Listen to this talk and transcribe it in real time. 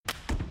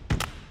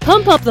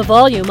Pump up the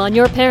volume on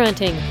your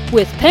parenting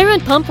with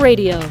Parent Pump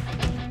Radio.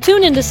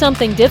 Tune into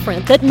something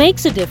different that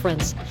makes a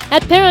difference.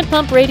 At Parent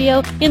Pump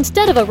Radio,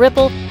 instead of a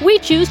ripple, we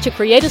choose to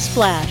create a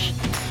splash.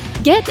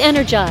 Get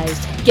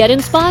energized, get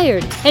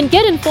inspired, and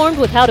get informed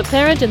with how to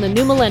parent in the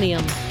new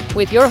millennium.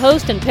 With your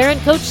host and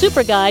parent coach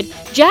super guide,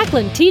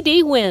 Jacqueline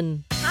T.D.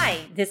 Huynh. Hi,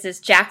 this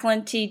is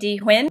Jacqueline T.D.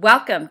 Huynh.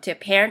 Welcome to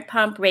Parent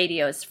Pump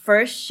Radio's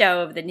first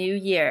show of the new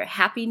year.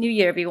 Happy New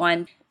Year,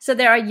 everyone. So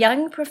there are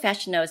young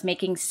professionals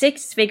making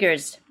six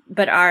figures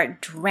but are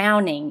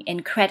drowning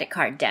in credit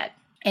card debt.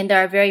 And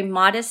there are very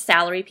modest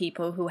salary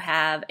people who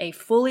have a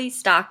fully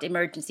stocked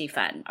emergency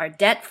fund, are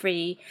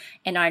debt-free,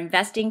 and are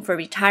investing for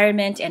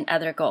retirement and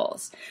other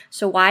goals.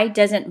 So why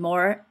doesn't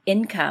more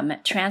income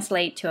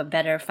translate to a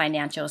better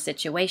financial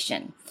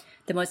situation?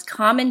 The most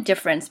common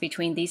difference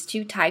between these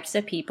two types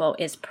of people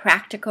is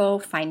practical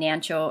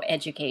financial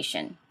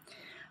education.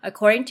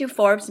 According to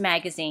Forbes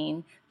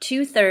magazine,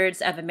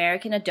 2/3 of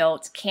American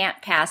adults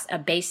can't pass a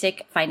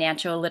basic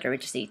financial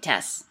literacy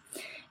test.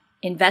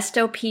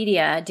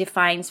 Investopedia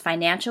defines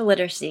financial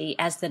literacy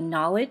as the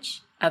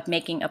knowledge of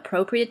making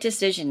appropriate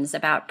decisions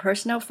about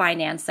personal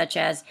finance such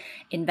as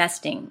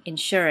investing,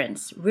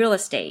 insurance, real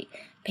estate,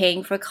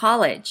 paying for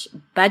college,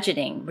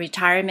 budgeting,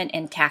 retirement,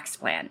 and tax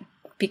plan.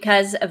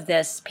 Because of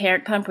this,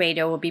 Parent Pump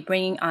Radio will be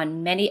bringing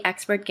on many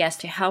expert guests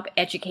to help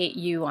educate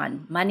you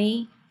on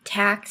money,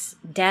 tax,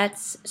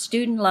 debts,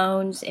 student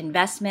loans,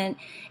 investment,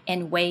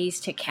 and ways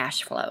to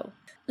cash flow.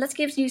 Let's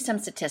give you some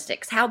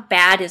statistics. How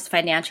bad is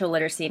financial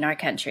literacy in our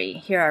country?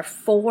 Here are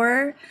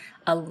 4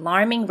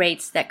 alarming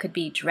rates that could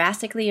be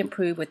drastically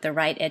improved with the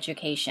right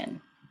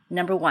education.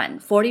 Number 1,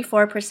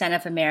 44%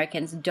 of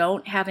Americans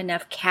don't have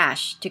enough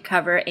cash to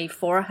cover a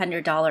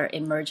 $400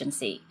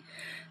 emergency.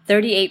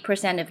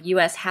 38% of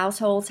U.S.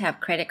 households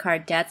have credit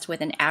card debts with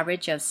an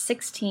average of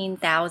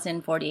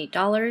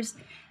 $16,048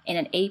 and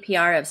an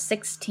APR of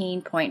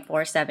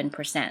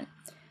 16.47%.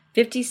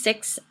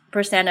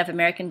 56% of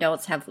American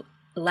adults have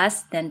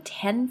less than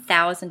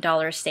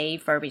 $10,000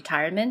 saved for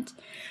retirement.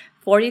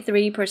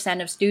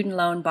 43% of student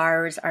loan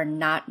borrowers are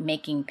not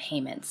making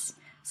payments.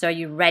 So are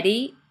you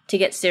ready to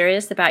get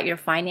serious about your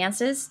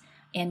finances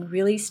and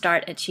really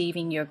start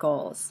achieving your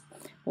goals?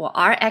 Well,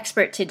 our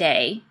expert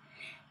today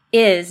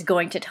is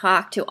going to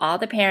talk to all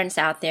the parents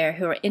out there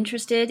who are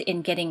interested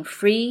in getting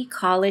free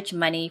college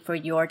money for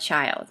your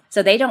child,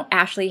 so they don't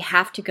actually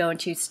have to go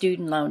into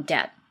student loan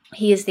debt.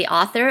 He is the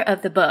author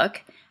of the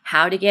book,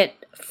 How to Get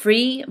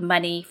Free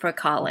Money for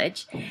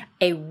College,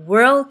 a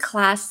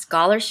world-class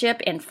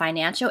scholarship and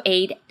financial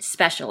aid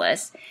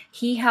specialist.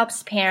 He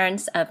helps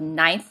parents of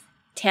 9th,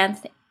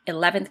 10th,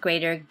 11th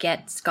grader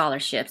get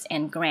scholarships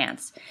and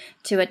grants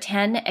to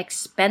attend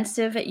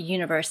expensive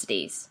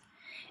universities.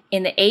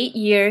 In the 8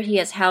 years, he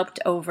has helped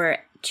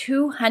over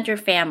 200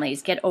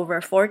 families get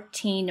over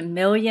 $14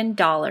 million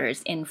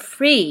in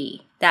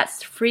free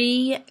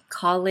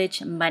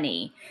college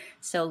money.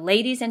 So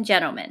ladies and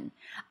gentlemen,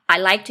 I'd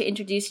like to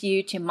introduce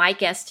you to my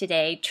guest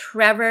today,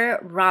 Trevor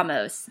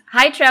Ramos.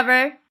 Hi,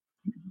 Trevor.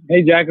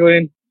 Hey,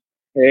 Jacqueline.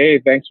 Hey,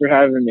 thanks for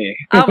having me.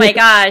 Oh my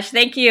gosh,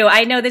 thank you.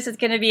 I know this is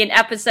going to be an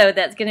episode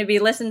that's going to be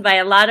listened by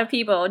a lot of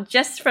people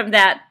just from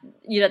that,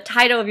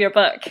 title of your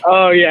book.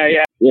 Oh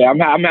yeah. Yeah,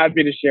 I'm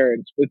happy to share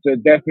it. It's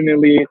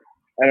definitely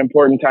an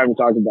important time to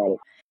talk about it.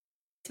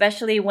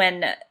 Especially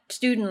when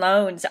student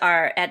loans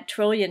are at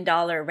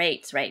trillion-dollar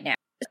rates right now.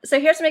 So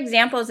here's some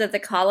examples of the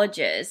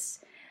colleges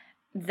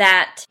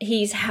that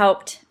he's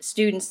helped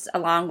students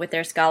along with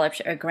their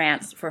scholarship or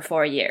grants for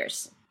 4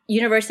 years.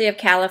 University of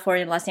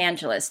California, Los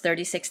Angeles,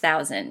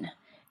 $36,000.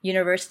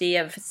 University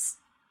of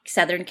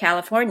Southern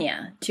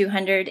California,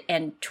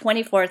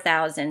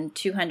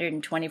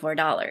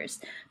 $224,224.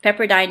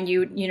 Pepperdine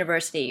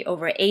University,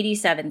 over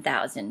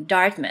 $87,000.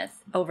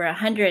 Dartmouth, over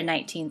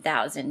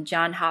 $119,000.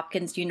 Johns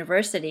Hopkins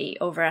University,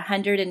 over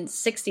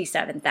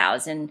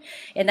 $167,000.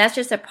 And that's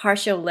just a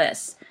partial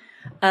list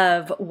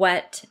of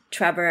what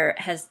Trevor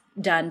has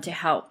done to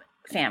help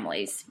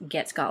families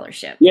get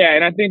scholarship. Yeah,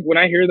 and I think when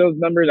I hear those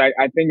numbers, I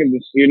think of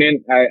the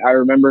student. I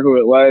remember who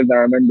it was. I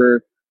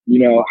remember,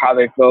 how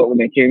they felt when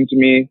they came to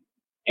me.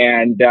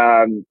 And,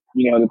 to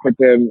put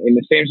them in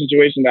the same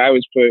situation that I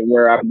was put,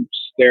 where I'm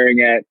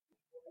staring at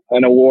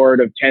an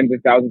award of tens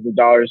of thousands of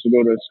dollars to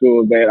go to a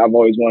school that I've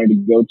always wanted to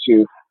go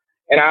to.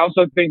 And I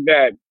also think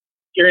that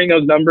hearing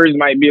those numbers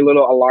might be a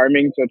little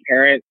alarming to a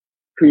parent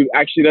who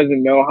actually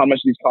doesn't know how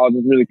much these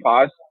colleges really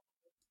cost.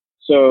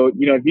 So,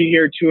 if you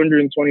hear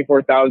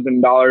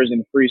 $224,000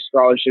 in free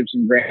scholarships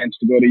and grants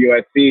to go to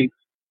USC,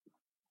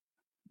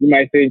 you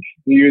might think,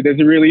 does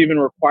it really even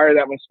require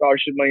that much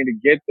scholarship money to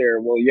get there?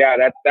 Well, yeah,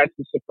 that's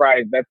the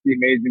surprise. That's the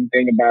amazing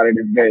thing about it,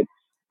 is that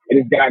it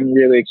has gotten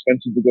really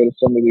expensive to go to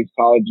some of these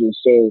colleges.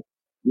 So,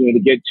 to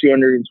get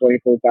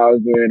 $224,000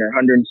 or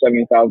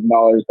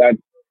 $170,000, that's,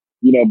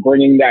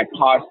 bringing that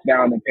cost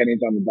down to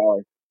pennies on the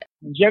dollar.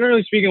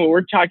 Generally speaking, what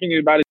we're talking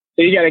about is,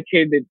 say you got a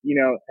kid that,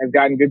 has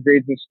gotten good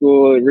grades in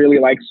school, really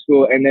likes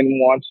school, and then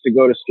wants to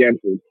go to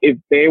Stanford. If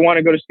they want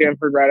to go to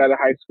Stanford right out of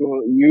high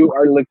school, you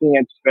are looking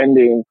at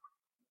spending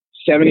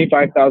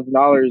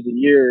 $75,000 a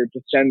year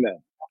to send them.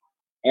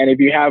 And if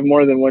you have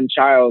more than one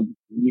child,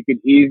 you could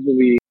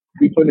easily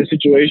be put in a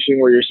situation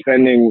where you're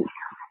spending,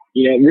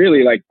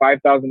 really like $5,000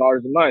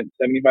 a month,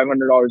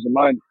 $7,500 a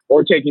month,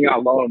 or taking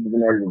out loans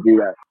in order to do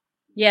that.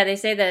 Yeah, they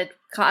say the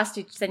cost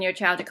to send your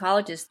child to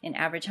college is an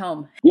average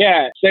home.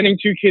 Yeah, sending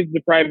 2 kids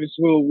to private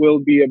school will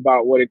be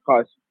about what it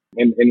costs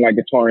in like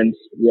a Torrance.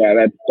 Yeah,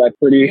 that's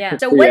pretty,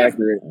 So pretty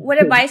accurate.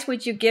 What advice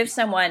would you give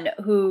someone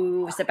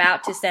who's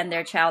about to send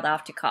their child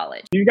off to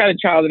college? If you've got a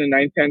child in the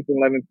 9th, 10th,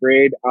 and 11th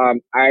grade,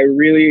 I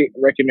really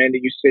recommend that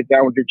you sit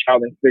down with your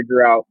child and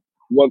figure out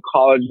what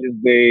colleges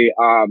they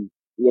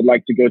would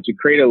like to go to.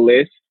 Create a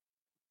list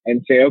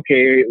and say,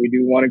 okay, we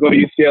do want to go to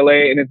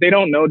UCLA. And if they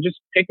don't know, just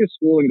pick a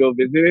school and go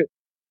visit it.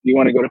 Do you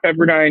want to go to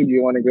Pepperdine? Do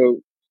you want to go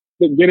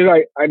get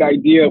an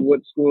idea of what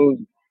schools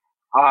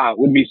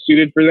would be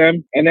suited for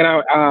them? And then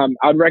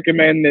I'd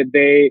recommend that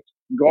they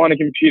go on a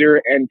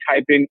computer and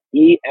type in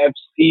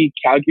EFC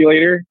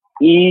calculator.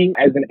 E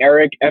as in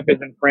Eric, F as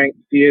in Frank,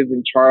 C as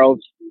in Charles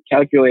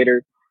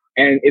calculator.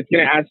 And it's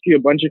going to ask you a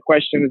bunch of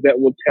questions that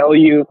will tell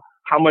you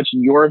how much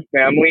your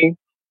family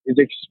is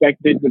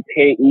expected to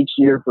pay each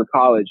year for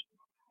college.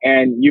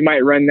 And you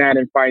might run that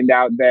and find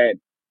out that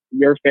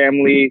your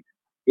family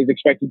is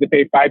expected to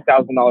pay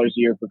 $5,000 a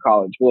year for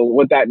college. Well,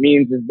 what that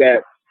means is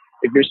that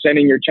if you're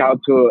sending your child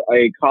to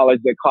a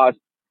college that costs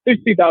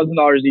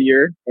 $60,000 a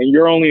year and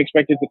you're only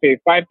expected to pay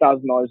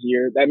 $5,000 a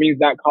year, that means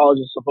that college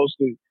is supposed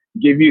to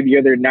give you the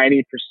other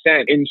 90%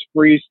 in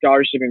free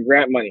scholarship and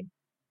grant money.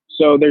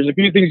 So there's a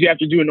few things you have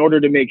to do in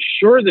order to make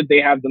sure that they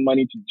have the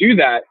money to do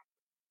that.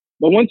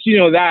 But once you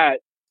know that,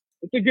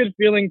 it's a good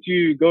feeling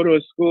to go to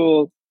a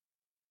school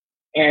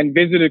and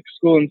visit a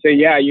school and say,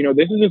 yeah,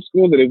 this is a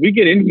school that if we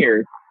get in here,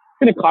 it's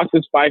going to cost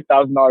us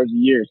 $5,000 a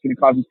year. It's going to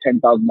cost us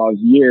 $10,000 a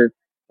year.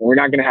 And we're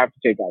not going to have to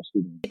take out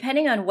students.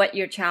 Depending on what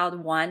your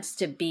child wants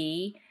to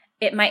be,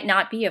 it might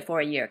not be a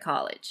 4-year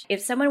college.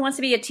 If someone wants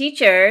to be a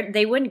teacher,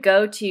 they wouldn't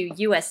go to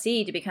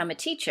USC to become a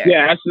teacher.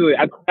 Yeah, absolutely.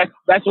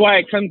 That's why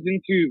it comes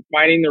into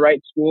finding the right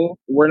school.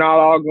 We're not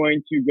all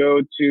going to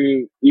go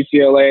to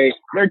UCLA.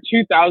 There are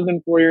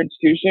 2,000 four-year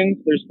institutions.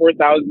 There's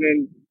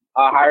 4,000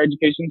 higher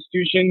education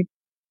institutions.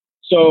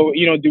 So,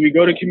 do we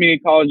go to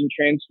community college and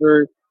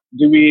transfer?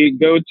 Do we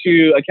go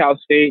to a Cal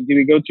State? Do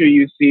we go to a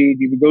UC?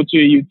 Do we go to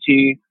a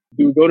UT?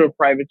 Do we go to a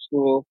private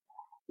school?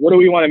 What do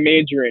we want to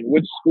major in?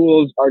 Which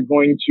schools are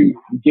going to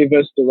give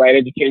us the right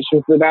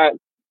education for that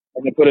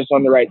and to put us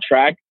on the right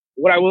track?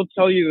 What I will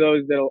tell you, though,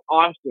 is that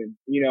often,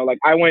 like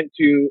I went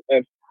to,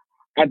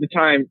 at the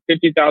time,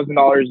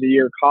 $50,000 a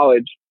year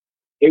college.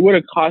 It would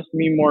have cost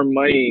me more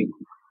money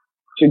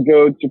to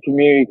go to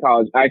community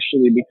college,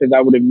 actually, because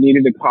I would have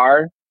needed a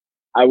car.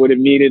 I would have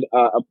needed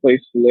a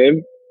place to live.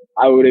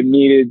 I would have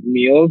needed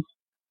meals.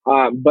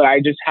 But I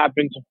just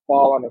happened to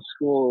fall on a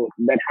school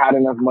that had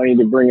enough money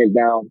to bring it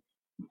down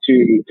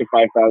to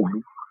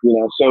 5,000,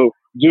 so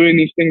doing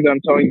these things I'm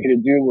telling you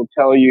to do will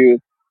tell you,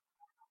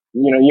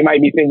 you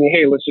might be thinking,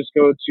 hey, let's just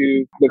go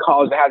to the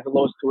college that has the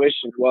lowest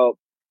tuition. Well,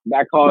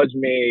 that college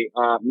may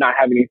not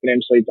have any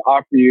financial aid to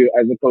offer you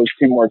as opposed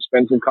to more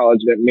expensive college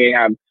that may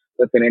have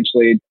the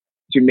financial aid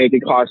to make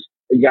it cost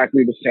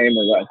exactly the same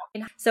or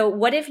less. So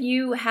what if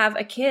you have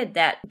a kid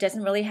that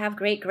doesn't really have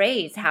great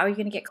grades? How are you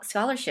going to get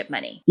scholarship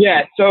money?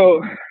 Yeah,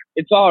 so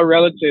it's all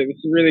relative.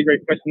 It's a really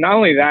great question. Not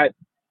only that,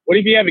 what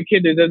if you have a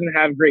kid that doesn't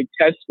have great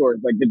test scores,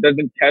 like it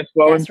doesn't test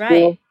well in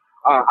school?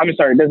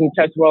 It doesn't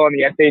test well on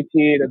the SAT,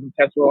 it doesn't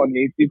test well on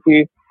the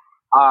ACT.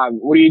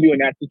 What do you do in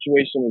that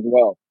situation as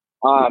well?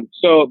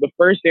 So the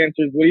first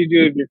answer is, what do you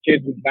do if your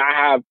kid does not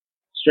have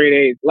straight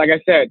A's? Like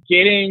I said,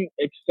 getting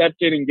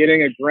accepted and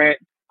getting a grant,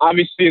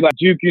 obviously like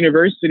Duke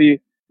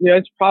University,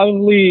 it's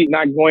probably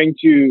not going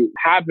to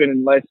happen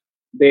unless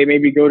they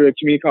maybe go to a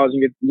community college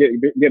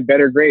and get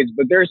better grades.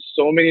 But there's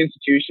so many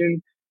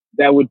institutions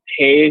that would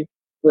pay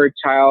for a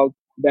child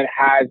that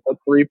has a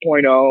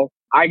 3.0.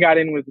 I got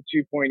in with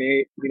a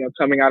 2.8,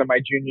 coming out of my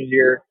junior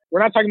year.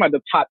 We're not talking about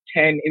the top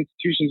 10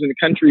 institutions in the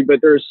country, but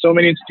there are so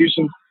many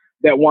institutions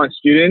that want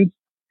students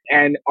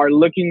and are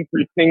looking for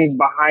things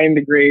behind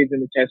the grades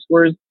and the test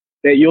scores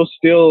that you'll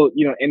still,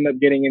 end up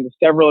getting into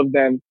several of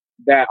them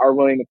that are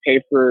willing to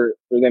pay for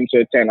them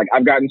to attend. Like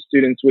I've gotten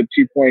students with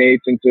 2.8s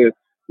into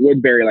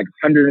Woodbury, like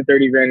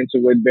 130 grand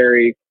into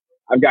Woodbury.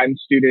 I've gotten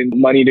student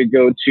money to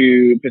go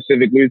to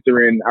Pacific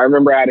Lutheran. I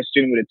remember I had a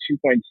student with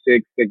a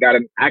 2.6 that got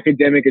an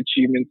academic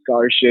achievement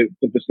scholarship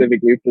to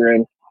Pacific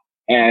Lutheran.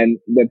 And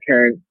the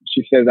parent,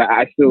 she says,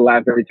 I still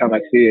laugh every time I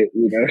see it,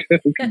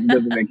 because it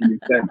doesn't make any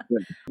sense.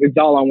 But it's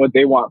all on what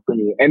they want from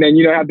you. And then,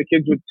 have the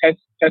kids with test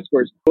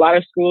scores. A lot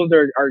of schools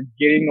are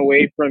getting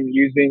away from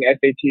using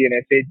SAT and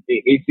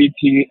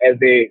ACT as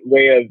a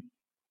way of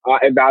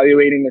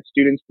evaluating a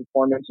student's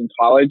performance in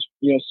college.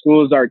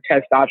 Schools are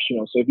test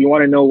optional. So if you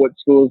want to know what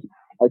schools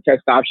are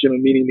test optional,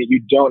 meaning that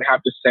you don't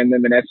have to send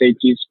them an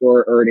SAT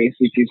score or an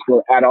ACT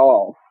score at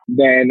all,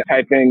 then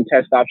type in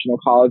test optional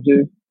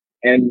colleges.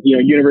 And,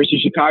 University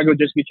of Chicago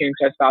just became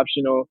test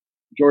optional.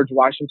 George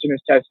Washington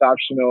is test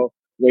optional.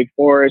 Wake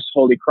Forest,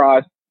 Holy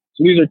Cross.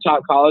 So these are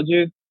top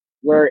colleges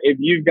where if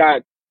you've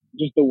got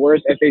just the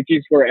worst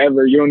SAT score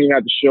ever. You don't even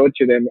have to show it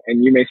to them,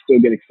 and you may still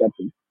get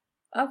accepted.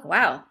 Oh,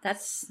 wow.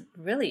 That's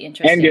really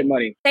interesting. And get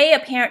money. Say a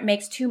parent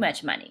makes too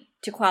much money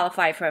to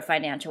qualify for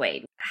financial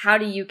aid. How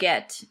do you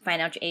get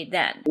financial aid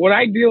then? What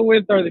I deal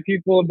with are the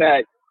people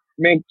that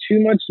make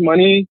too much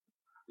money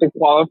to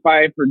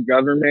qualify for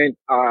government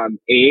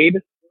aid,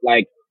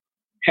 like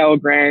Pell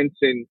Grants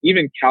and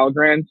even Cal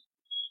Grants,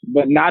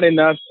 but not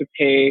enough to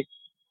pay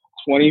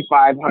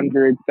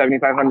 $2,500,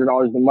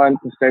 $7,500 a month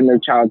to send their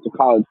child to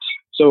college.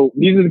 So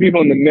these are the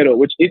people in the middle,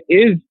 which it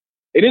is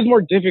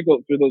more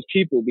difficult for those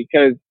people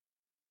because,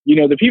 you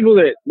know, the people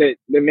that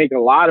make a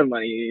lot of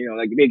money, you know,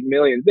 like make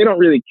millions, they don't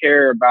really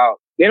care about,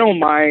 they don't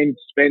mind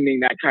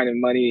spending that kind of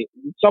money.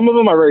 Some of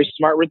them are very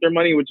smart with their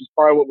money, which is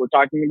part of what we're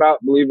talking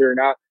about, believe it or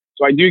not.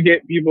 So I do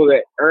get people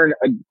that earn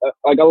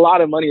a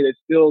lot of money that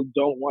still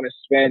don't want to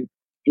spend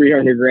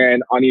 $300,000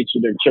 on each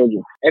of their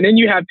children. And then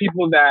you have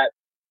people that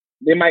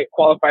they might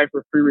qualify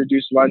for free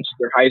reduced lunch at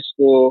their high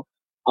school,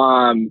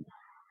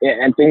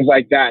 and things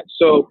like that.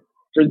 So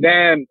for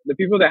them, the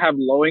people that have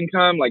low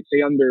income, like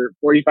say under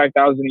 $45,000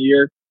 a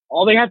year,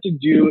 all they have to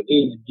do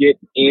is get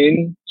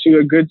into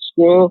a good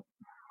school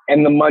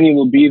and the money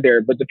will be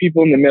there. But the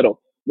people in the middle,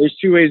 there's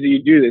two ways that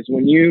you do this.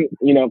 When you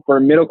know, for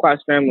a middle class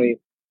family,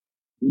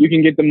 you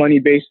can get the money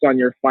based on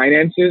your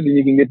finances and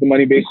you can get the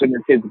money based on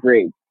your kids'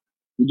 grades.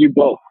 You do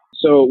both.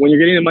 So when you're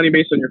getting the money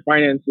based on your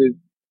finances,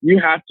 you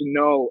have to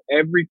know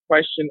every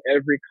question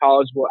every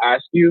college will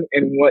ask you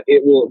and what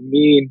it will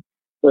mean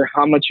for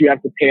how much you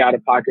have to pay out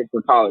of pocket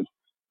for college.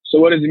 So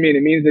what does it mean?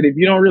 It means that if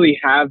you don't really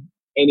have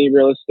any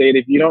real estate,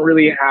 if you don't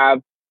really have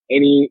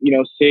any, you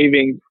know,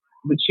 savings,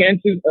 the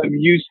chances of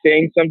you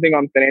saying something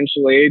on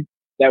financial aid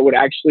that would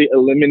actually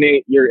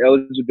eliminate your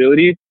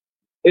eligibility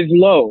is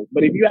low.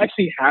 But if you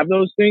actually have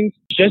those things,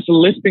 just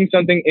listing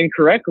something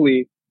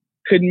incorrectly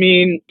could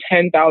mean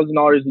 $10,000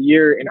 a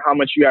year in how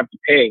much you have to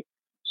pay.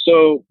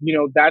 So, you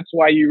know, that's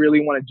why you really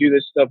want to do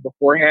this stuff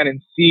beforehand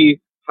and see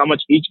how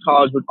much each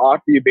college would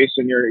offer you based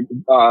on your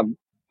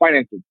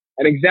finances.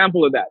 An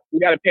example of that, you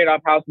got a paid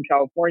off house in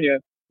California,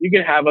 you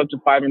can have up to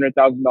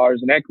 $500,000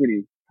 in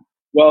equity.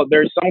 Well,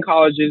 there's some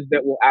colleges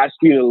that will ask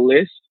you to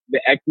list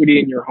the equity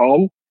in your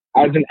home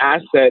as an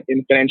asset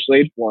in financial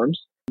aid forms.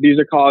 These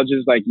are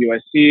colleges like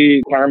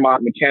USC,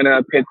 Claremont,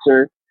 McKenna,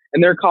 Pitzer,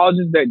 and there are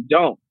colleges that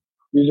don't.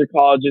 These are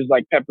colleges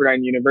like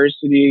Pepperdine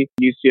University,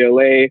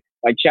 UCLA,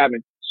 like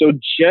Chapman. So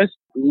just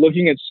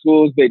looking at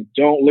schools that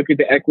don't look at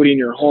the equity in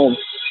your home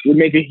would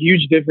make a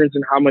huge difference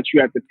in how much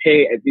you have to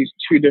pay at these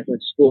two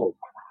different schools.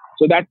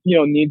 So that's, you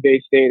know,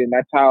 need-based aid, and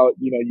that's how,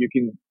 you know, you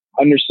can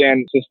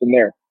understand the system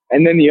there.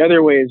 And then the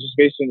other way is just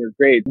based on your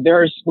grades.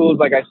 There are schools,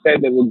 like I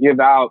said, that will give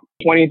out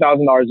 $20,000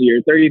 a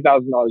year,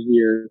 $30,000 a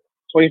year,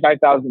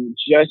 $25,000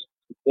 just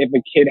if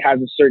a kid has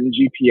a certain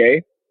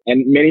GPA.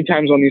 And many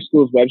times on these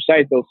schools'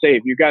 websites, they'll say,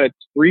 if you got a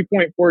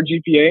 3.4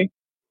 GPA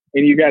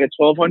and you got a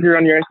 1,200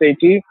 on your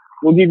SAT,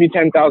 we'll give you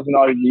 $10,000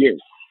 a year.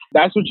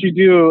 That's what you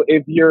do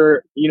if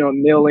you're, you know,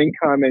 middle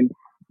income and,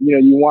 you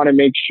know, you want to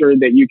make sure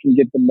that you can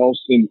get the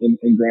most in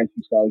grants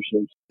and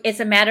scholarships. It's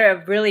a matter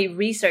of really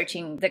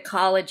researching the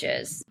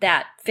colleges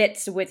that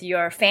fits with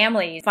your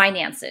family's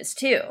finances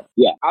too.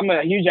 Yeah, I'm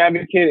a huge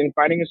advocate in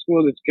finding a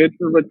school that's good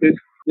for what this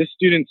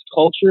students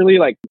culturally,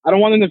 like, I don't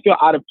want them to feel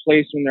out of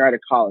place when they're at a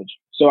college.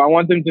 So I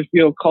want them to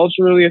feel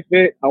culturally a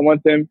fit. I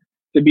want them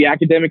to be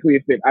academically a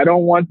fit. I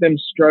don't want them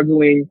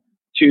struggling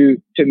to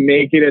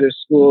make it at a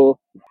school,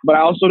 but I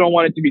also don't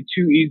want it to be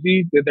too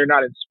easy that they're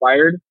not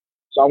inspired.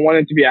 So I want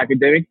it to be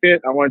academic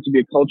fit. I want it to be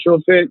a cultural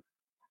fit.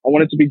 I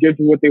want it to be good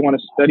for what they want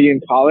to study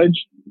in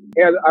college.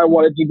 And I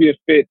want it to be a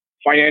fit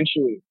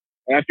financially.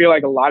 And I feel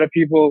like a lot of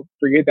people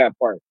forget that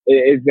part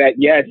is that,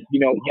 yes,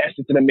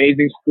 it's an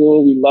amazing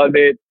school. We love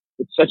it.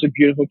 It's such a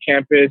beautiful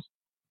campus.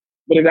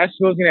 But if that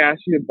school is going to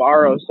ask you to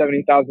borrow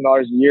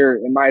 $70,000 a year,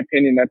 in my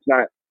opinion, that's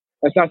not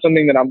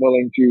something that I'm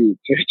willing to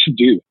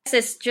do.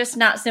 It's just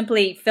not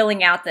simply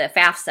filling out the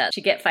FAFSA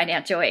to get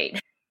financial aid.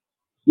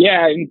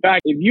 Yeah, in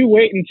fact, if you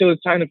wait until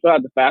it's time to fill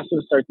out the FAFSA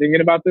to start thinking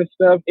about this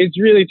stuff, it's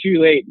really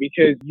too late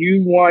because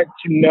you want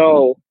to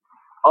know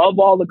of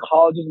all the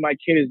colleges my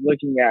kid is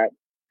looking at,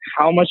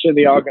 how much are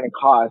they all going to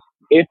cost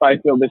if I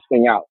fill this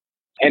thing out?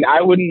 And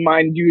I wouldn't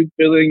mind you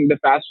filling the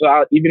FAFSA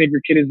out, even if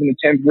your kid is in the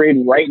 10th grade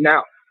right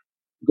now.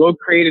 Go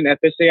create an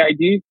FSA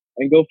ID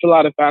and go fill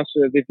out a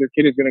FAFSA if your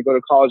kid is going to go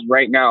to college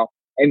right now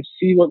and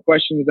see what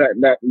questions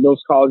that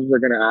those colleges are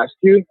going to ask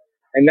you.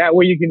 And that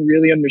way you can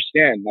really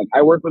understand. Like,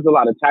 I work with a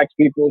lot of tax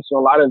people, so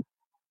a lot of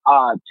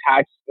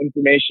tax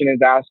information is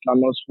asked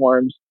on those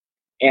forms.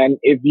 And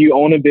if you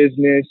own a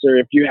business or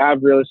if you have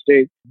real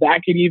estate, that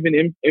could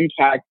even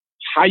impact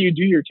how you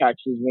do your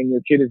taxes when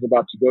your kid is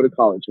about to go to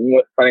college and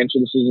what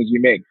financial decisions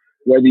you make.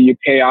 Whether you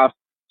pay off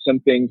some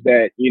things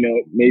that,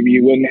 maybe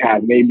you wouldn't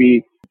have.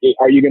 Maybe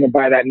are you going to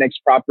buy that next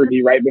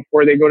property right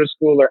before they go to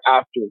school or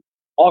after?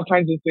 All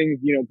kinds of things,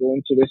 go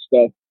into this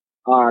stuff.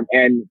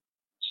 And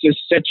just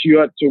set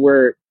you up to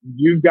where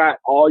you've got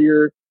all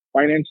your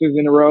finances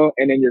in a row,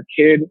 and then your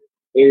kid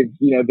is,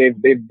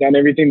 they've done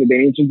everything that they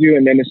need to do,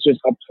 and then it's just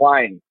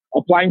applying.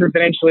 applying for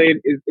financial aid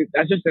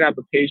that's just an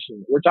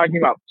application. We're talking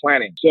about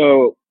planning.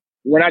 So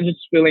we're not just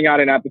filling out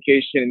an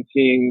application and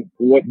seeing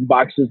what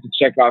boxes to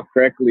check off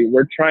correctly.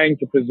 We're trying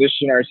to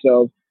position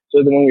ourselves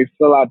so that when we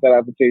fill out that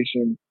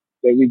application,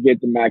 that we get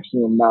the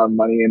maximum amount of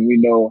money and we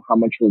know how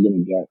much we're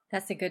going to get.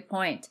 That's a good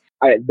point.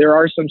 There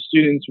are some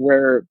students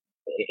where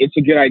it's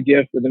a good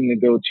idea for them to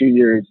go 2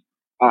 years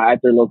at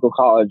their local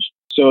college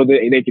so that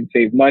they can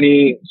save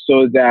money,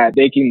 so that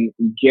they can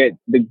get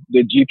the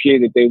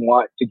GPA that they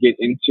want to get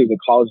into the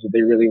college that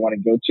they really want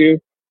to go to.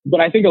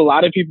 But I think a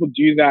lot of people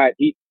do that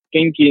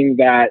thinking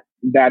that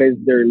that is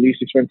their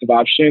least expensive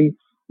option,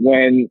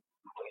 when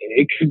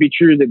it could be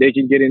true that they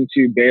can get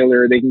into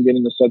Baylor, they can get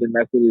into Southern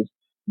Methodist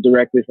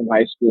directly from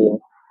high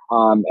school,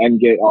 and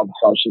get all the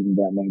scholarships and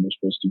grant money they're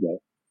supposed to get.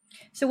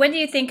 So when do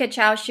you think a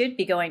child should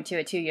be going to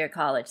a 2-year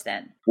college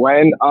then?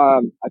 When,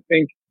 I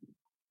think,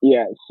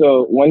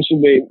 so when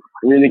should they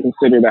really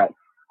consider that?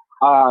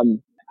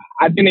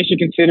 I think they should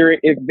consider it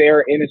if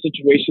they're in a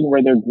situation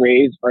where their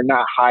grades are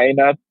not high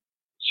enough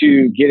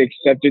to get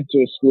accepted to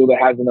a school that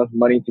has enough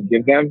money to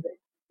give them.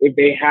 If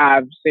they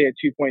have, say, a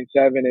 2.7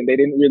 and they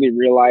didn't really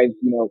realize,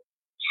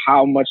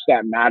 how much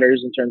that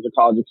matters in terms of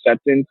college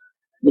acceptance.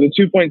 With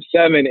a 2.7,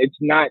 it's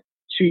not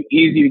too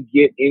easy to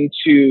get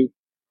into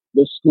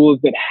the schools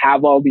that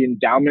have all the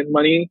endowment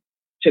money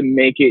to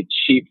make it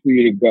cheap for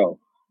you to go.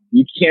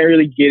 You can't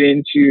really get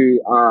into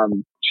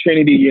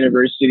Trinity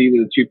University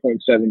with a 2.7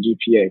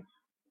 GPA.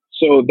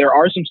 So there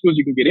are some schools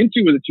you can get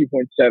into with a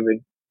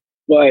 2.7,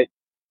 but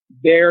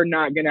they're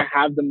not going to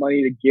have the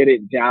money to get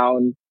it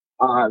down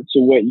to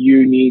what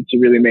you need to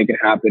really make it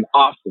happen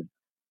often.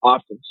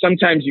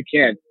 Sometimes you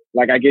can.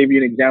 Like I gave you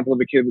an example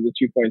of a kid with a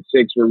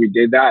 2.6 where we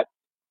did that,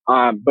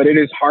 but it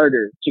is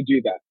harder to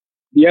do that.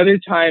 The other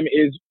time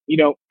is,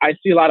 I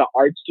see a lot of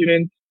art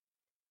students,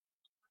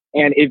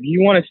 and if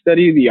you want to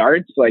study the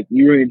arts, like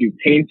you want to do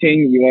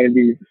painting, you want to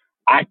do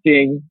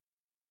acting,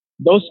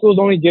 those schools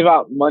only give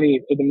out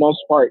money for the most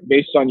part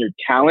based on your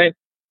talent.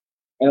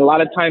 And a lot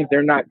of times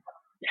they're not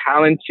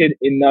talented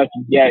enough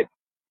yet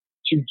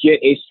to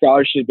get a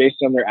scholarship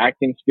based on their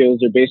acting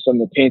skills or based on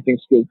their painting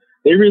skills.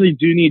 They really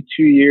do need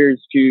 2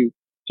 years to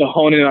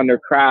hone in on their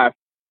craft.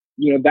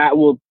 That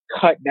will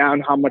cut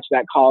down how much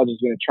that college is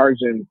going to charge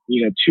them,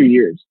 2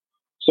 years.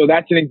 So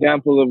that's an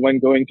example of when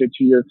going to a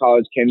 2-year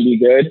college can be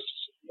good.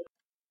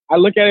 I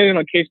look at it on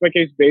a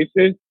case-by-case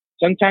basis.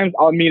 Sometimes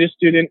I'll meet a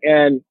student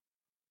and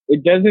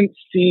it doesn't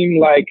seem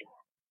like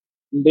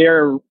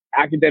they're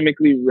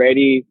academically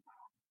ready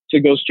to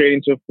go straight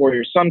into a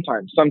 4-year.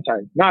 Sometimes,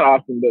 not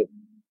often, but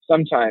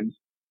sometimes.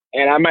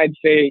 And I might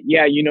say,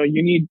 you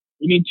need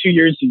 2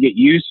 years to get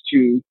used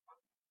to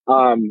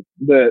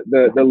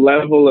the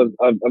level of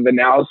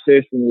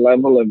analysis and the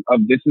level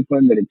of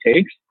discipline that it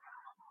takes.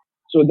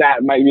 So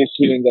that might be a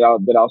student that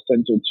I'll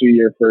send to a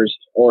 2-year first,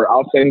 or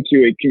I'll send to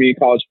a community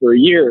college for a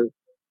year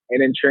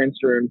and then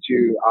transfer him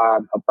to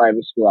a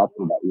private school after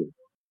that year.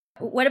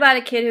 What about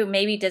a kid who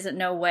maybe doesn't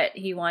know what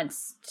he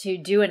wants to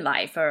do in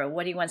life or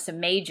what he wants to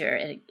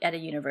major at a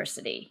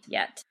university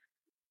yet?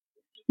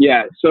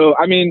 Yeah. So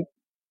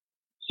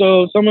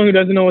someone who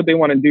doesn't know what they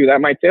want to do, that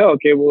might say,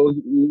 okay, well,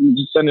 you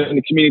just send them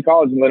to community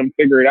college and let them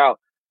figure it out.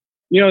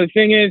 The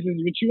thing is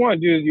what you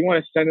want to do is you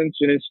want to send them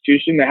to an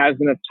institution that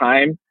has enough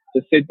time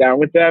to sit down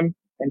with them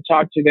and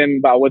talk to them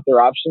about what their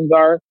options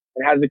are,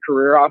 and has a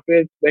career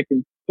office that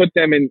can put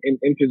them in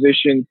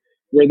positions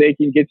where they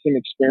can get some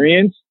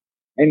experience.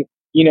 And,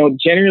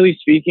 generally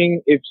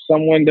speaking, if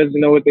someone doesn't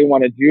know what they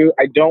want to do,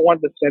 I don't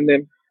want to send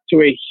them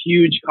to a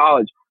huge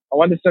college. I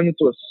want to send them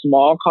to a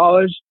small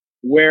college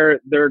where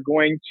they're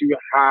going to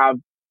have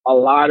a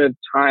lot of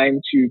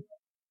time to,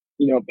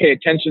 pay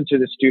attention to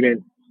the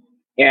student,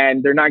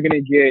 and they're not going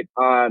to get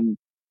lost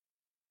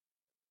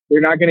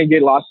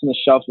in the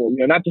shuffle.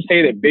 Not to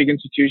say that big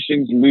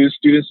institutions lose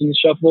students in the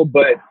shuffle,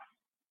 but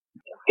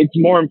it's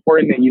more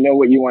important that you know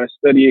what you want to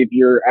study if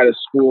you're at a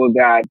school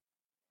that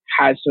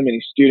has so many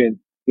students.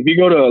 If you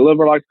go to a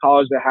liberal arts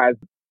college that has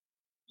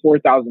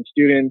 4,000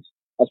 students,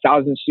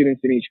 1,000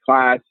 students in each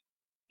class,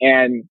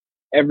 and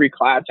every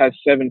class has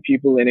 7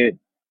 people in it,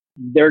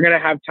 they're going to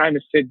have time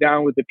to sit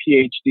down with the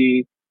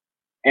PhD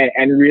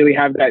and really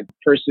have that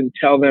person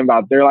tell them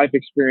about their life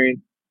experience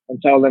and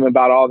tell them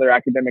about all their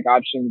academic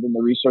options and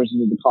the resources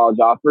that the college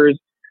offers,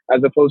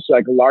 as opposed to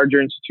like a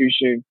larger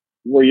institution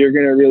where you're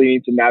going to really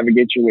need to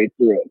navigate your way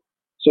through it.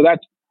 So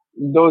that's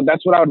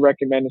what I would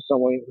recommend to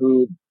someone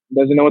who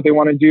doesn't know what they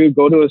want to do.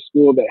 Go to a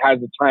school that has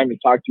the time to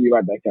talk to you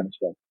about that kind of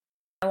stuff.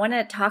 I want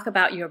to talk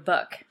about your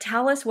book.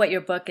 Tell us what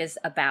your book is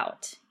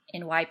about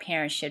and why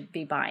parents should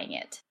be buying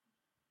it.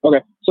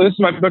 Okay, so this is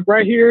my book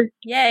right here.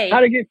 Yay.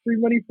 How to Get Free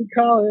Money for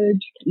College.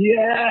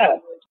 Yeah.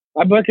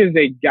 My book is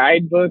a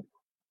guidebook.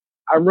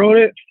 I wrote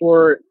it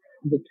for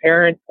the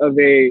parent of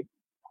a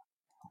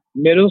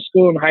middle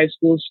school and high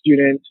school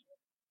student,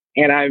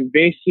 and I'm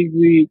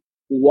basically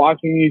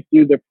walking you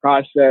through the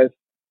process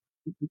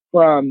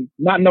from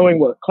not knowing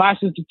what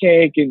classes to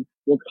take and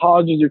what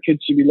colleges your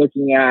kids should be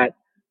looking at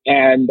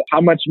and how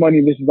much money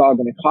this is all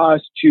going to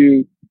cost,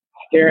 to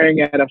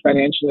staring at a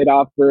financial aid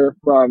offer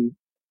from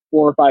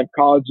 4 or 5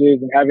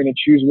 colleges and having to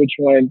choose which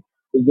one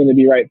is going to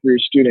be right for your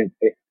student.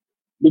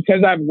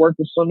 Because I've worked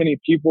with so many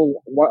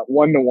people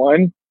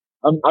one-to-one,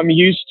 I'm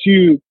used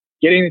to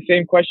getting the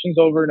same questions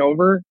over and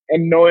over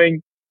and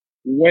knowing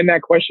when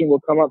that question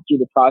will come up through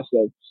the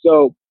process.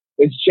 So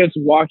it's just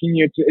walking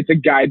you. It's a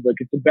guidebook.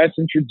 It's the best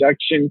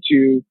introduction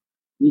to,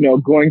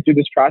 going through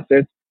this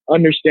process,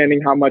 understanding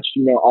how much,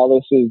 all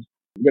this is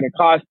going to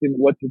cost and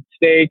what's at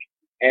stake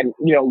and,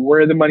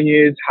 where the money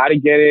is, how to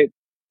get it,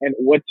 and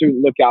what to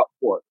look out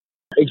for.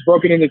 It's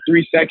broken into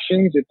 3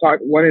 sections.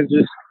 One is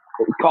just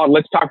called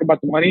Let's Talk About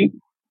the Money.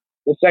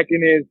 The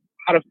second is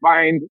how to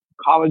find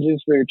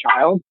colleges for your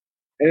child.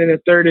 And then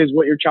the third is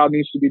what your child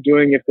needs to be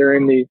doing if they're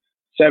in the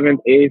 7th,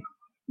 8th,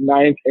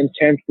 9th, and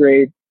 10th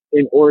grade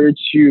in order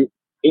to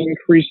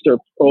increase their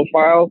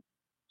profile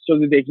so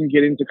that they can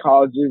get into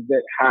colleges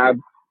that have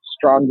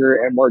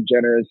stronger and more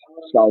generous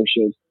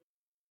scholarships.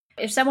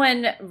 If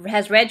someone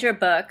has read your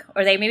book,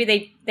 or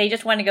they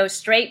just want to go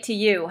straight to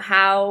you,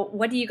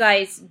 what do you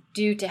guys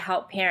do to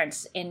help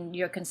parents in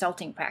your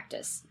consulting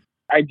practice?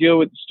 I deal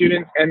with the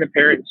students and the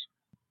parents.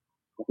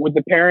 With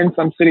the parents,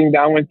 I'm sitting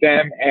down with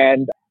them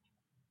and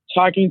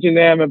talking to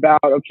them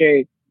about,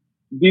 okay,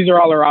 these are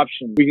all our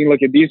options. We can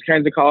look at these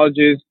kinds of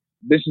colleges.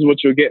 This is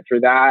what you'll get for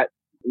that.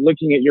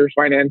 Looking at your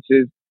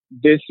finances,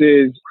 this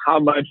is how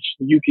much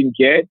you can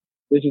get.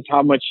 This is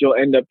how much you'll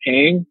end up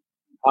paying,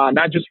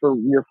 not just for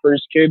your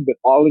first kid, but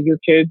all of your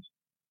kids.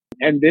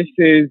 And this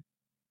is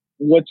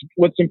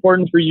what's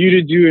important for you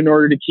to do in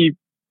order to keep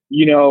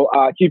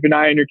an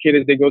eye on your kid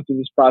as they go through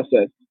this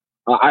process.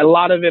 A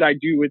lot of it I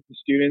do with the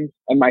students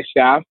and my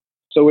staff.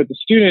 So with the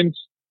students,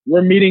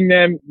 we're meeting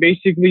them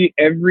basically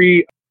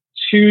every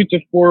 2 to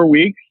 4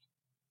 weeks.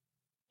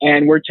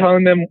 And we're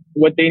telling them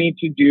what they need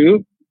to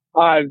do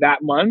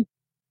that month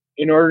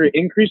in order to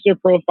increase their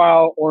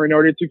profile or in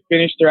order to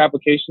finish their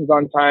applications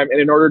on time and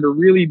in order to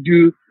really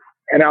do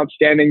an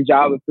outstanding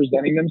job of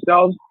presenting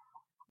themselves.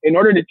 In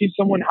order to teach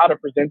someone how to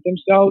present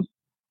themselves,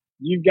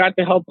 you've got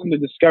to help them to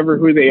discover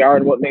who they are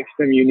and what makes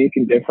them unique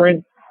and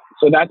different.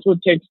 So that's what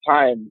takes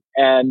time.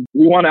 And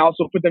we want to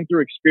also put them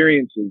through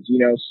experiences,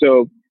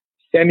 so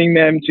sending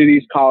them to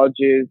these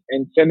colleges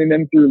and sending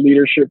them through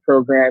leadership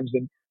programs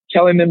and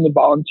telling them to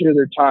volunteer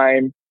their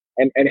time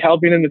and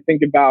helping them to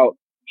think about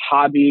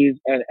hobbies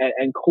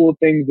and cool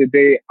things that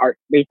they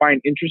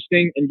find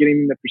interesting and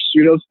getting them to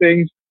pursue those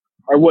things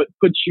are what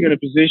puts you in a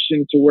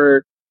position to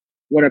where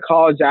when a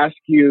college asks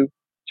you,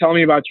 tell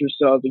me about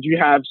yourself, did you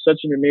have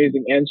such an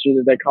amazing answer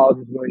that college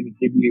is willing to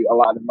give you a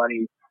lot of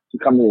money to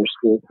come to your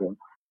school for?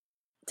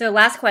 So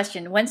last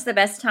question, when's the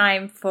best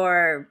time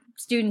for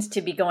students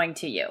to be going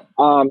to you?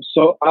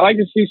 So I like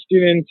to see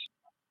students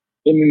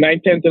in the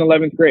 9th, 10th, and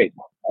 11th grade.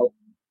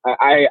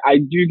 I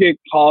do get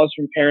calls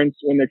from parents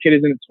when their kid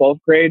is in the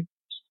 12th grade,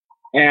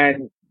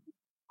 and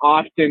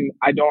often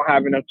I don't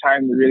have enough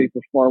time to really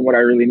perform what I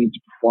really need to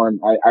perform.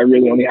 I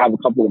really only have a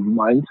couple of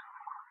months.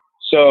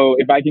 So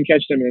if I can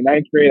catch them in the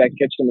 9th grade, I can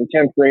catch them in the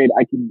 10th grade,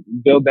 I can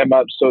build them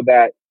up so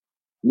that,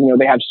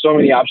 they have so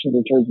many options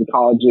in terms of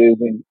colleges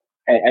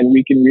and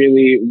we can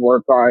really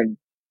work on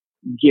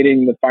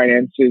getting the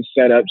finances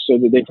set up so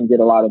that they can get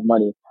a lot of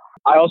money.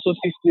 I also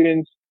see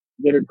students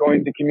that are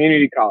going to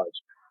community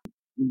college.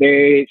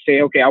 They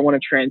say, okay, I want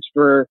to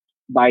transfer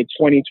by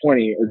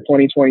 2020 or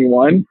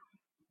 2021.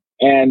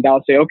 And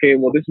I'll say, okay,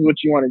 well, this is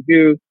what you want to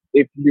do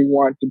if you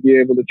want to be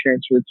able to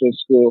transfer to a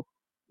school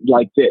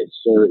like this.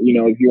 Or,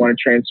 if you want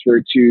to transfer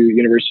to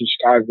University of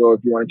Chicago,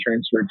 if you want to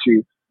transfer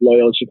to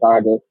Loyola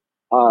Chicago.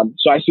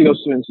 So I see those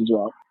students as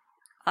well.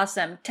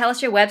 Awesome. Tell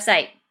us your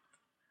website.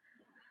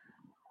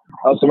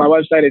 So my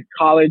website is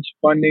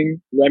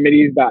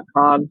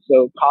collegefundingremedies.com.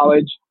 So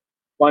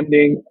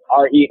collegefunding,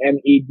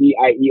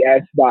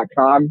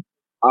 REMEDIES.com.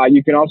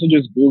 You can also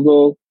just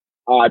Google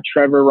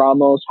Trevor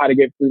Ramos, how to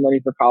get free money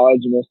for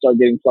college, and you'll start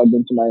getting plugged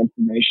into my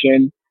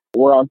information.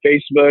 We're on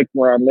Facebook,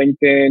 we're on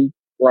LinkedIn,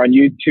 we're on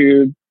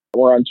YouTube,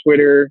 we're on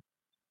Twitter.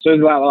 So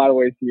there's a lot of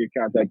ways to get in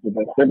contact with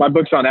us. My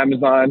book's on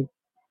Amazon.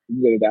 You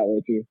can get it that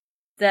way too.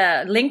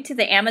 The link to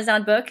the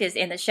Amazon book is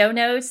in the show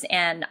notes,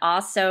 and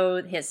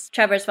also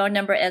Trevor's phone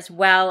number as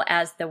well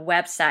as the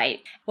website.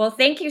 Well,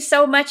 thank you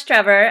so much,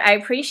 Trevor. I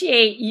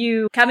appreciate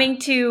you coming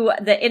to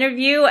the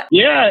interview.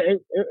 Yeah,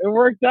 it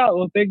worked out.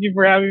 Well, thank you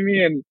for having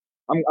me, and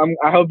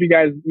I hope you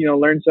guys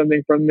learned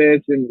something from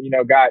this and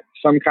got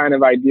some kind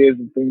of ideas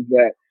and things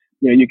that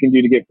you can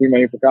do to get free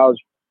money for college.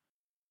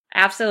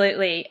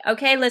 Absolutely.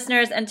 Okay,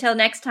 listeners, until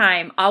next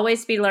time,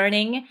 always be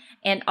learning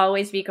and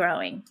always be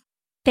growing.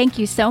 Thank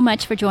you so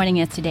much for joining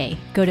us today.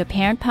 Go to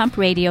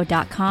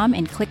parentpumpradio.com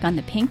and click on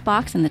the pink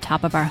box on the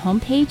top of our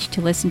homepage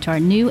to listen to our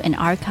new and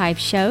archived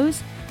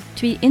shows.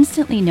 To be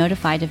instantly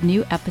notified of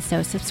new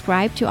episodes,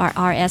 subscribe to our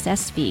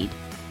RSS feed.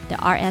 The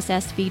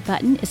RSS feed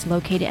button is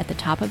located at the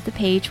top of the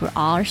page where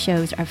all our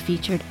shows are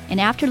featured. And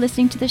after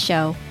listening to the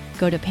show,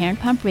 go to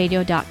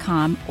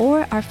parentpumpradio.com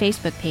or our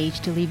Facebook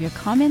page to leave your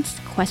comments,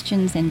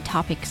 questions, and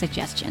topic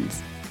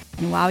suggestions.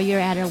 And while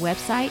you're at our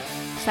website,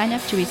 sign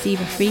up to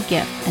receive a free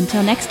gift.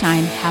 Until next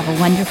time, have a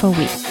wonderful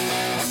week.